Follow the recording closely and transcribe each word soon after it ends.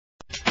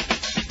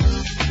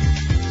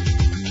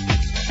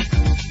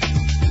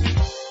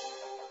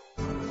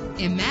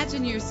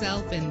Imagine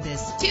yourself in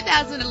this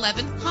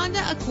 2011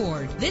 Honda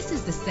Accord. This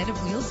is the set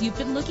of wheels you've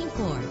been looking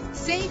for.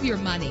 Save your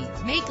money.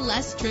 Make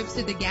less trips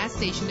to the gas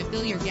station to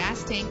fill your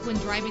gas tank when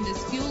driving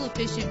this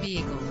fuel-efficient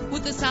vehicle.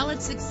 With a solid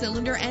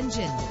 6-cylinder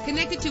engine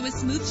connected to a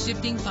smooth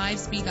shifting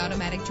 5-speed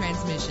automatic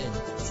transmission.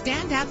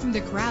 Stand out from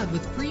the crowd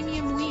with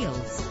premium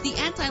wheels. The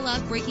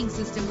anti-lock braking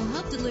system will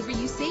help deliver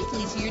you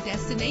safely to your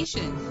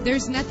destination.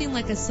 There's nothing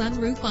like a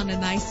sunroof on a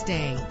nice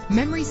day.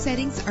 Memory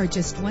settings are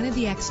just one of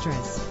the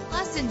extras.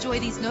 Plus, enjoy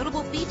these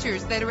notable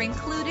features that are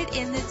included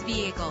in this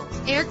vehicle: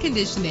 air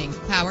conditioning,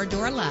 power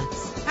door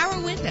locks,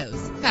 power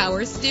windows,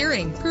 power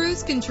steering,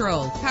 cruise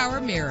control, power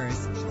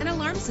mirrors, an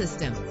alarm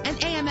system, an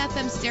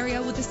AM/FM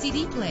stereo with a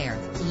CD player.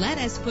 Let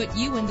us put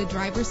you in the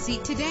driver's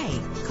seat today.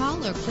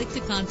 Call or click to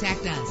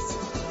contact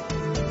us.